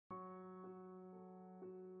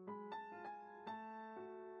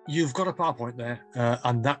you've got a PowerPoint there,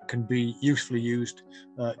 and that can be usefully used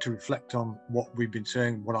to reflect on what we've been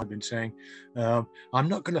saying, what I've been saying. I'm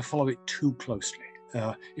not going to follow it too closely.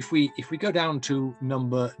 If we go down to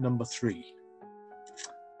number 3,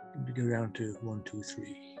 we go down to 1, 2,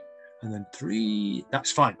 3, and then 3.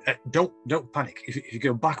 That's fine. Don't panic. If you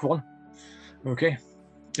go back one, okay.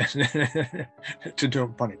 To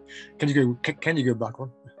don't panic. Can you go back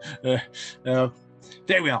one?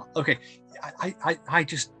 There we are. Okay. I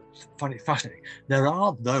just find it fascinating. There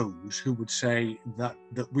are those who would say that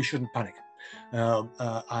we shouldn't panic,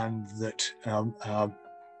 and that and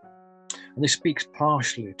this speaks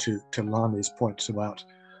partially to Lani's points about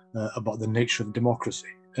the nature of democracy.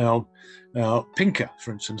 Pinker,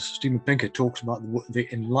 for instance, Steven Pinker talks about the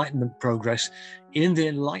Enlightenment progress in the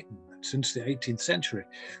Enlightenment since the 18th century.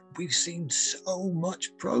 We've seen so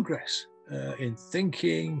much progress in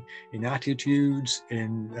thinking, in attitudes,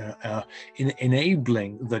 in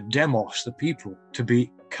enabling the demos, the people, to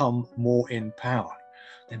become more in power.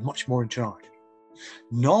 They're much more in charge.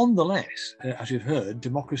 Nonetheless, as you've heard,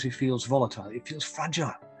 democracy feels volatile. It feels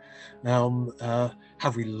fragile.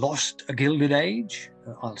 Have we lost a gilded age?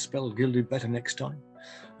 I'll spell gilded better next time.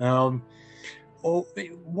 Or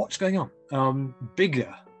what's going on?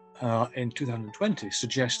 Bigger in 2020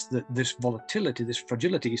 suggests that this volatility, this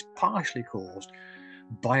fragility, is partially caused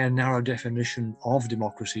by a narrow definition of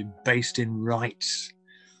democracy based in rights,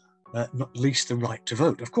 not least the right to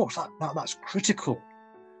vote. Of course, that's critical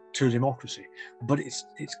to democracy, but it's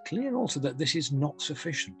clear also that this is not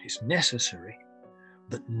sufficient. It's necessary,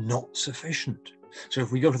 but not sufficient. So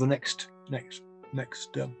if we go to the next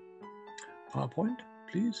PowerPoint,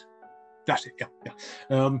 please. That's it. Yeah.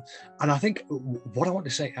 And I think what I want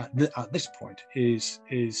to say at this point is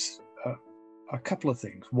a couple of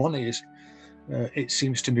things. One is it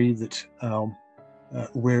seems to me that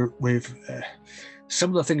we've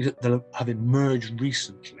some of the things that have emerged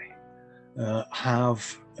recently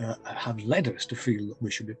have led us to feel that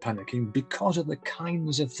we should be panicking because of the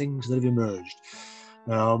kinds of things that have emerged.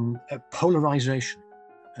 Polarization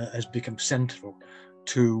has become central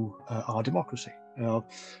to our democracy.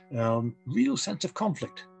 Real sense of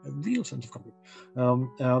conflict, a real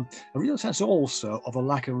sense also of a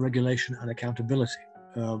lack of regulation and accountability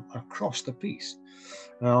across the piece.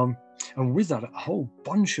 And with that, a whole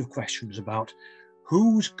bunch of questions about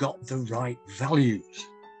who's got the right values.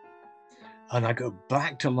 And I go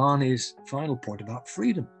back to Lani's final point about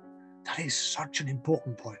freedom. That is such an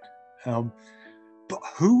important point. But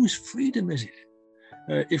whose freedom is it?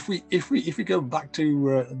 If we go back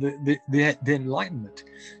to the Enlightenment,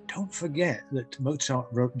 don't forget that Mozart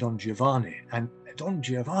wrote Don Giovanni, and Don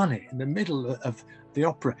Giovanni in the middle of the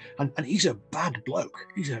opera, and he's a bad bloke.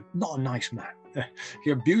 He's not a nice man.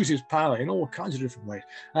 He abuses power in all kinds of different ways,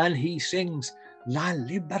 and he sings La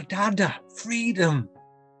Libertad, freedom.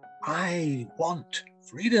 I want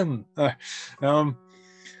freedom. The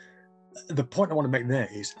point I want to make there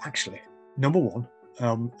is actually, number one,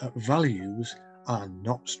 values are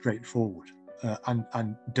not straightforward,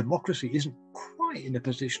 and democracy isn't quite in a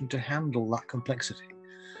position to handle that complexity.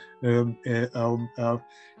 If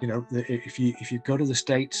you go to the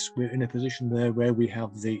States, we're in a position there where we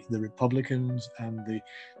have the Republicans and the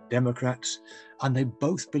Democrats, and they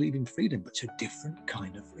both believe in freedom, but it's a different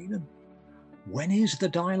kind of freedom. When is the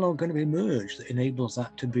dialogue going to emerge that enables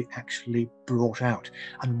that to be actually brought out?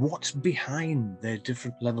 And what's behind their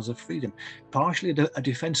different levels of freedom? Partially a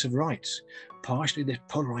defense of rights, partially this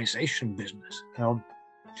polarization business.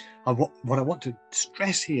 What I want to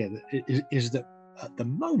stress here is that at the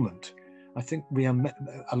moment, I think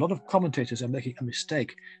a lot of commentators are making a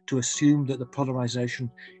mistake to assume that the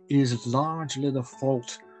polarization is largely the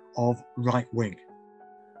fault of right wing.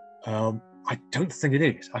 I don't think it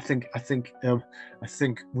is. I think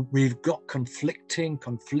we've got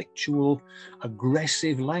conflictual,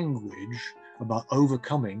 aggressive language about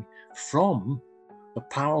overcoming from the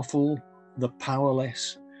powerful, the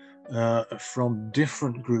powerless, from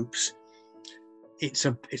different groups. It's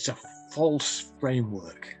a false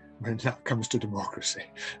framework when that comes to democracy.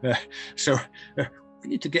 So we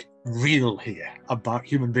need to get real here about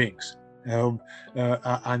human beings. And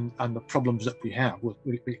the problems that we have.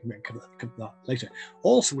 We can cover that later.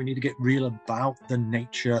 Also, we need to get real about the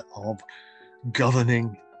nature of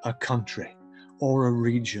governing a country or a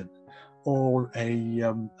region or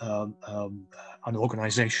an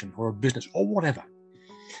organization or a business or whatever.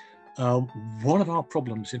 One of our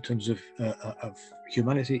problems in terms of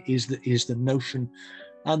humanity is the notion,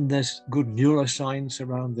 and there's good neuroscience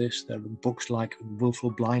around this. There are books like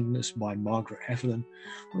Willful Blindness by Margaret Heffernan.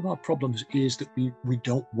 One of our problems is that we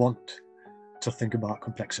don't want to think about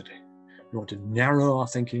complexity. We want to narrow our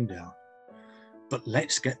thinking down. But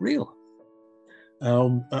let's get real.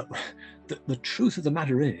 The truth of the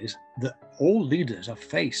matter is that all leaders are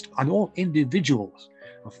faced, and all individuals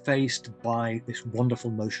are faced by this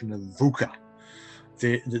wonderful notion of VUCA.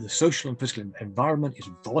 The social and physical environment is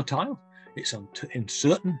volatile, it's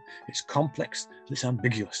uncertain, it's complex, it's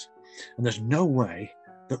ambiguous. And there's no way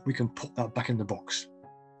that we can put that back in the box.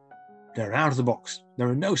 They're out of the box. There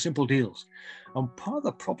are no simple deals. And part of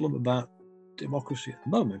the problem about democracy at the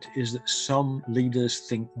moment is that some leaders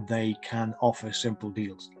think they can offer simple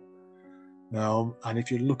deals. And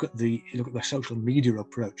if you look at the social media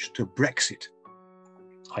approach to Brexit,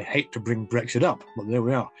 I hate to bring Brexit up, but there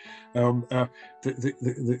we are. The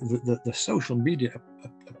social media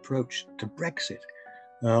approach to Brexit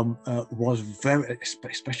was very,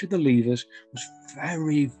 especially the leaders, was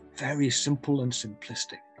very, very simple and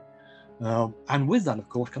simplistic. And with that, of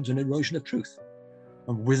course, comes an erosion of truth.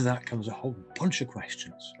 And with that comes a whole bunch of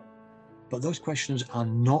questions. But those questions are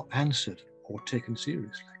not answered or taken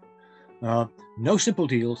seriously. No simple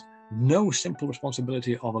deals, no simple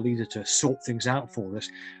responsibility of a leader to sort things out for us.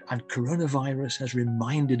 And coronavirus has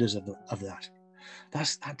reminded us of that.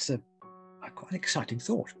 That's quite an exciting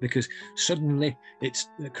thought, because suddenly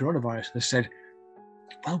coronavirus has said,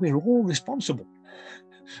 well, we're all responsible.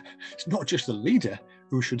 It's not just the leader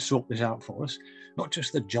who should sort this out for us, not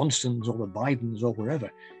just the Johnsons or the Bidens or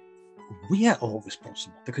wherever. We are all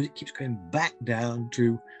responsible, because it keeps going back down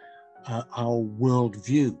to our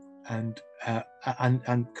worldview. And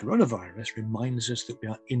coronavirus reminds us that we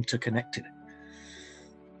are interconnected.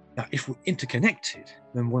 Now, if we're interconnected,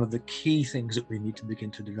 then one of the key things that we need to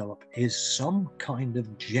begin to develop is some kind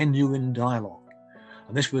of genuine dialogue.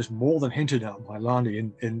 And this was more than hinted at by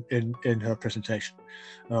Lani in her presentation.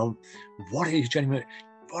 What is genuine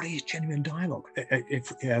dialogue?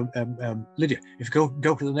 Lydia, if you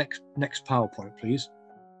go to the next PowerPoint, please.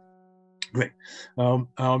 Great.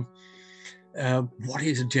 What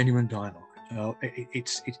is a genuine dialogue?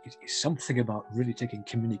 It's something about really taking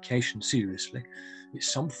communication seriously.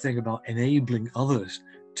 It's something about enabling others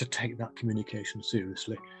to take that communication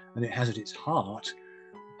seriously, and it has at its heart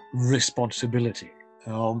responsibility.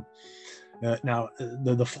 Now,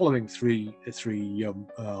 the following three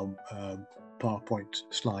PowerPoint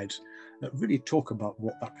slides really talk about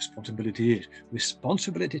what that responsibility is.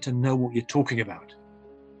 Responsibility to know what you're talking about.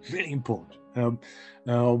 Really important. A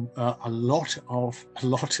lot of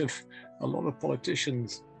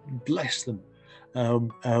politicians, bless them,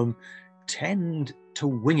 tend to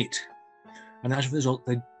wing it, and as a result,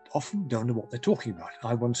 they often don't know what they're talking about.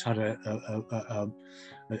 I once had a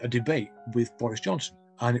debate with Boris Johnson,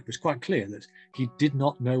 and it was quite clear that he did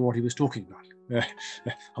not know what he was talking about.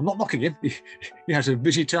 I'm not knocking him; he has a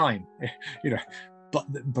busy time, but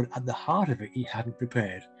at the heart of it, he hadn't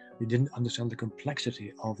prepared. He didn't understand the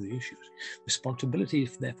complexity of the issues. Responsibility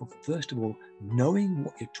is therefore, first of all, knowing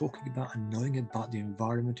what you're talking about and knowing about the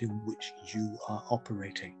environment in which you are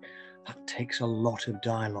operating. That takes a lot of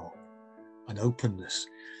dialogue and openness.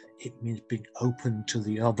 It means being open to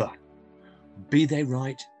the other. Be they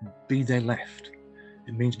right, be they left.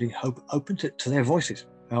 It means being open to their voices.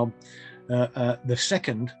 The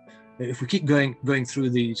second, if we keep going through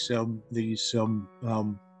the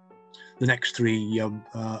next three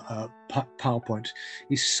PowerPoints,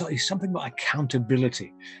 is something about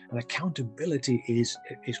accountability, and accountability is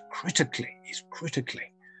critically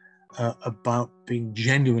about being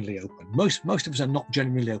genuinely open. Most of us are not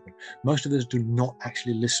genuinely open. Most of us do not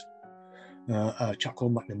actually listen. A chap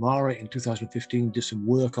called McNamara in 2015 did some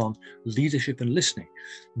work on leadership and listening.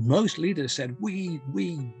 Most leaders said we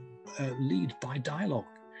lead by dialogue,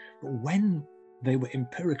 but when they were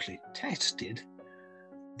empirically tested,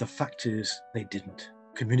 the fact is they didn't.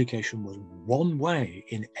 Communication was one way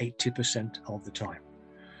in 80% of the time.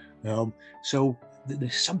 So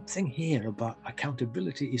there's something here about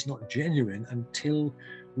accountability is not genuine until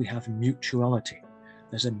we have mutuality.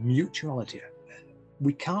 There's a mutuality.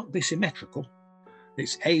 We can't be symmetrical.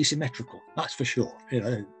 It's asymmetrical, that's for sure.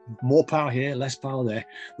 More power here, less power there,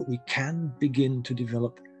 but we can begin to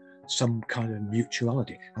develop some kind of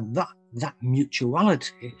mutuality. And that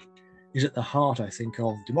mutuality is at the heart, I think,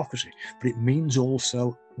 of democracy. But it means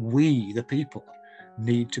also we, the people,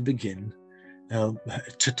 need to begin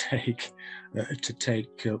to take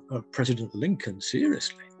President Lincoln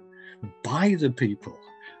seriously. By the people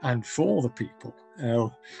and for the people.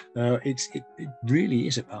 It really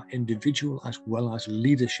is about individual as well as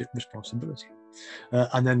leadership responsibility.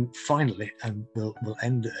 And then finally, and we'll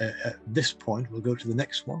end at this point, we'll go to the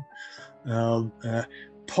next one.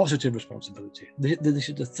 Positive responsibility. This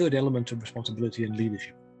is the third element of responsibility in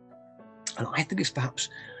leadership. And I think it's perhaps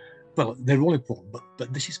well, they're all important,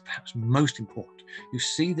 but this is perhaps most important. You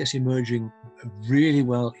see this emerging really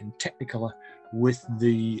well in Technicolor with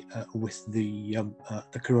the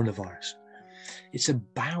coronavirus. It's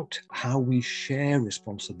about how we share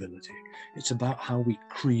responsibility. It's about how we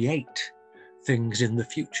create things in the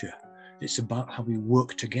future. It's about how we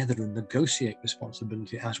work together and negotiate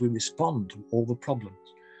responsibility as we respond to all the problems.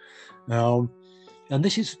 And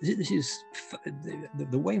this is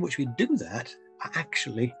the way in which we do that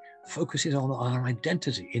actually focuses on our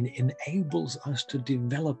identity. It enables us to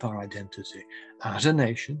develop our identity as a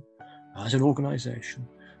nation, as an organization,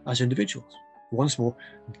 as individuals. Once more,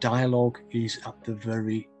 dialogue is at the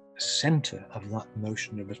very center of that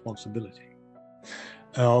notion of responsibility.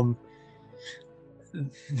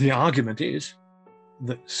 The argument is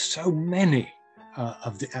that so many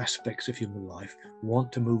of the aspects of human life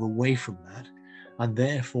want to move away from that, and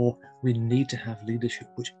therefore we need to have leadership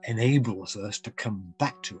which enables us to come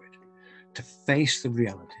back to it, to face the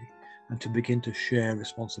reality, and to begin to share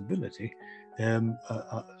responsibility at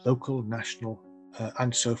local, national,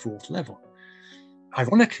 and so forth level.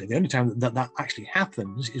 Ironically, the only time that actually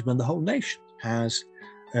happens is when the whole nation has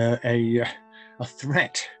a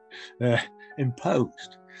threat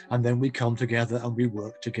imposed, and then we come together and we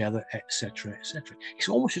work together, etc., etc. It's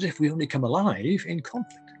almost as if we only come alive in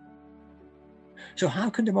conflict. So how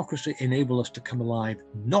can democracy enable us to come alive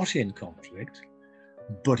not in conflict,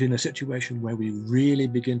 but in a situation where we really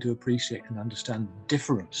begin to appreciate and understand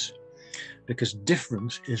difference? Because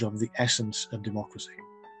difference is of the essence of democracy.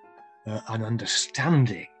 And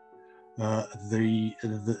understanding the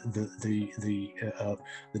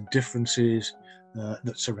differences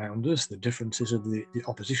that surround us, the differences of the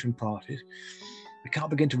opposition parties. We can't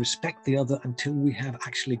begin to respect the other until we have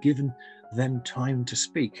actually given them time to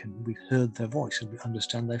speak and we've heard their voice and we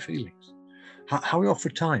understand their feelings. How are we off for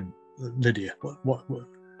time, Lydia? What have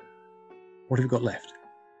we got left?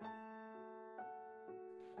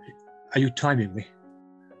 Are you timing me?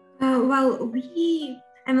 Well,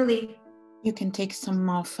 Emily. You can take some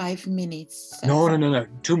more 5 minutes. No.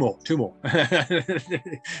 2 more.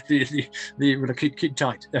 We're gonna keep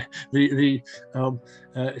tight.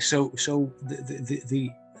 So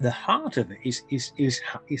the heart of it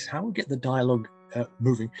is how we get the dialogue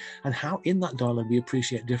moving, and how in that dialogue we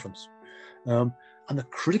appreciate difference. And the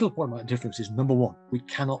critical point about difference is, number one, we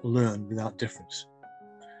cannot learn without difference.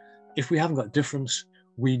 If we haven't got difference,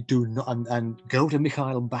 we do not, and go to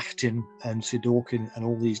Mikhail Bakhtin and Sidorkin and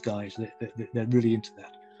all these guys, they're really into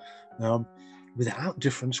that. Without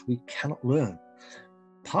difference, we cannot learn.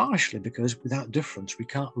 Partially because without difference, we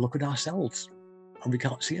can't look at ourselves and we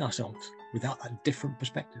can't see ourselves without that different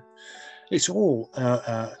perspective. It's all,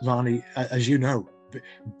 Lani, as you know,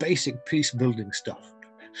 basic peace building stuff.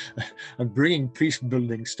 And bringing peace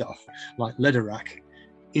building stuff like Lederach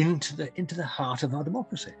into the heart of our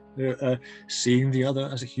democracy, seeing the other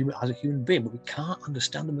as a human being, but we can't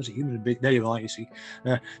understand them as a human being. There you are, you see,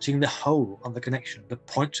 seeing the whole and the connection, the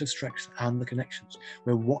points of strength and the connections.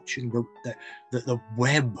 We're watching the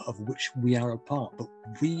web of which we are a part, but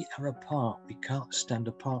we are a part. We can't stand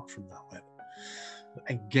apart from that web.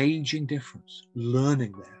 Engaging difference,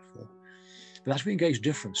 learning therefore. But as we engage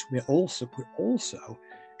difference, we're also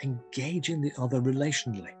engaging the other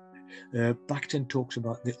relationally. Bakhtin talks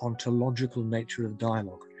about the ontological nature of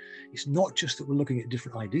dialogue. It's not just that we're looking at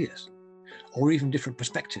different ideas or even different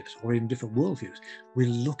perspectives or even different worldviews. We're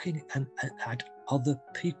looking at other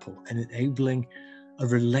people and enabling a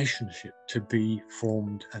relationship to be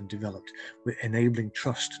formed and developed. We're enabling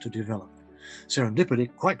trust to develop. Serendipity,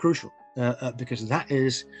 quite crucial, because that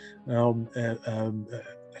is a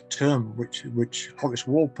term which Horace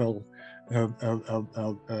Walpole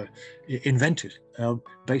invented,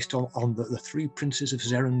 based on the 3 princes of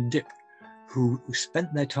Serendip, who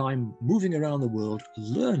spent their time moving around the world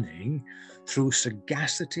learning through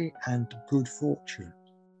sagacity and good fortune.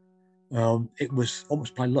 It was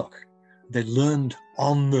almost by luck. They learned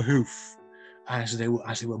on the hoof as they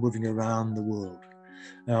were moving around the world.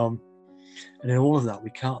 And in all of that,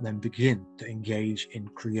 we can't then begin to engage in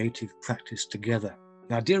creative practice together.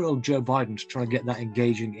 Now, dear old Joe Biden's trying to get that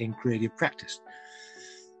engaging in creative practice.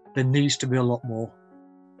 There needs to be a lot more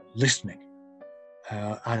listening.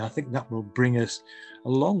 And I think that will bring us,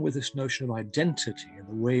 along with this notion of identity and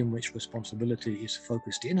the way in which responsibility is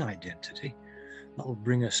focused in identity, that will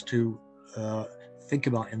bring us to think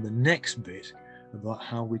about in the next bit about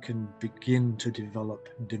how we can begin to develop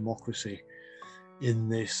democracy in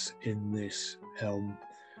this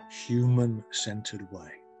human-centered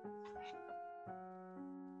way.